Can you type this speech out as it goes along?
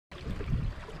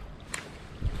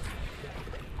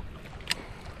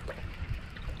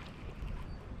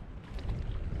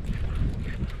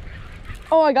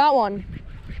Oh, I got one.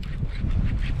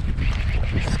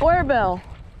 Squarebill.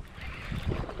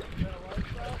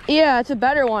 Yeah, it's a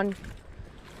better one.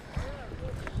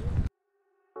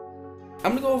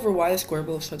 I'm gonna go over why the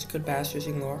squarebill is such a good bass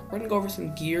fishing lure. We're gonna go over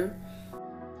some gear,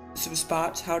 some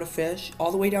spots, how to fish,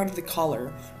 all the way down to the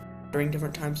color during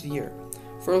different times of the year.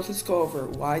 First, let's go over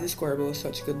why the squarebill is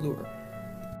such a good lure.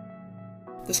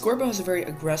 The squarebill has a very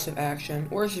aggressive action,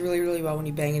 works really well when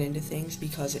you bang it into things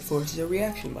because it forces a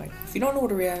reaction bite. If you don't know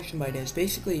what a reaction bite is,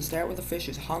 basically it's that where the fish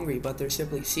is hungry but they're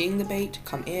simply seeing the bait,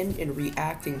 come in, and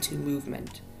reacting to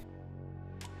movement.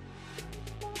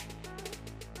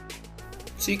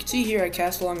 So you can see here I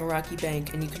cast along a rocky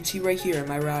bank, and you can see right here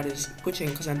my rod is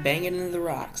twitching because I'm banging into the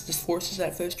rocks. This forces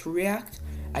that fish to react.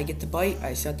 I get the bite,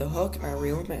 I set the hook, and I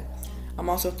reel him in. I'm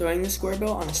also throwing the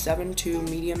squarebill on a 7-2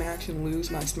 medium action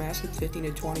Lose Max Mass with 15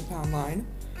 to 20 pound line.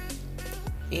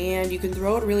 And you can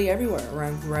throw it really everywhere,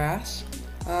 around grass,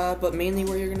 but mainly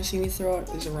where you're going to see me throw it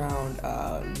is around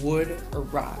wood or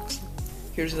rocks.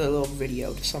 Here's a little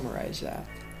video to summarize that.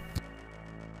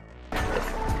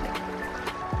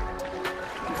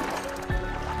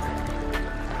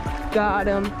 Got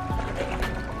him.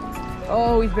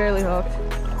 Oh, he's barely hooked.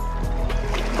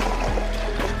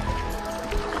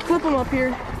 Flip him up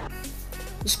here.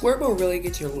 The squarebill really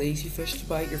gets your lazy fish to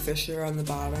bite, your fish that are on the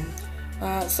bottom.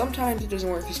 Sometimes it doesn't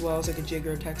work as well as like a jig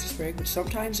or a Texas rig, but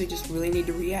sometimes they just really need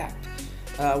to react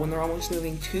when they're almost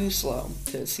moving too slow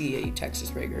to see a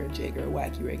Texas rig or a jig or a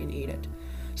wacky rig and eat it.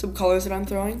 Some colors that I'm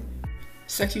throwing: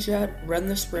 sexy shad, red in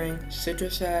the spring,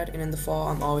 citrus shad, and in the fall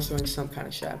I'm always throwing some kind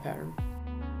of shad pattern.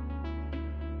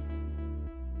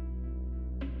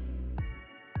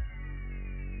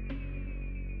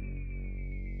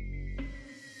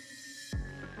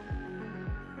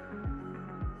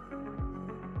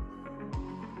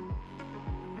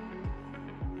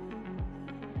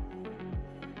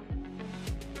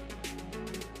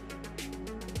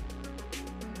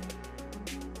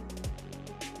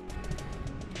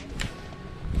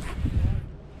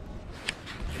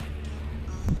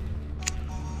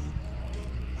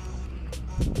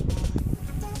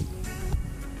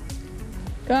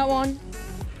 Got one.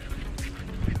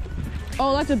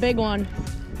 Oh, that's a big one.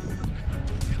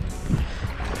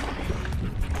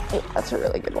 Oh, that's a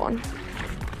really good one.